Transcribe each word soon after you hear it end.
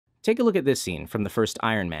Take a look at this scene from the first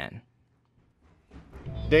Iron Man.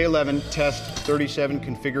 Day 11, test 37,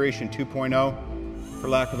 configuration 2.0. For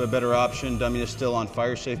lack of a better option, dummy is still on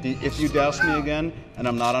fire safety. If you douse me again and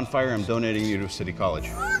I'm not on fire, I'm donating you to City College.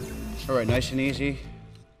 All right, nice and easy.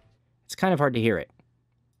 It's kind of hard to hear it.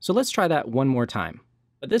 So let's try that one more time,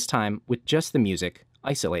 but this time with just the music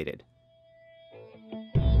isolated.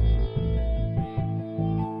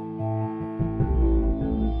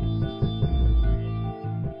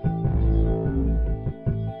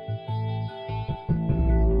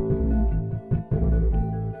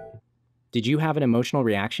 Did you have an emotional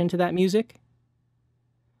reaction to that music?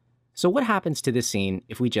 So what happens to this scene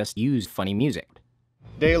if we just use funny music?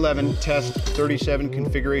 Day 11, test 37,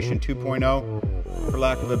 configuration 2.0. For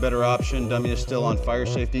lack of a better option, dummy is still on fire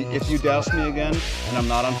safety. If you douse me again and I'm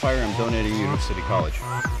not on fire, I'm donating you to City College.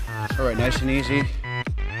 All right, nice and easy.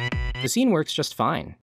 The scene works just fine.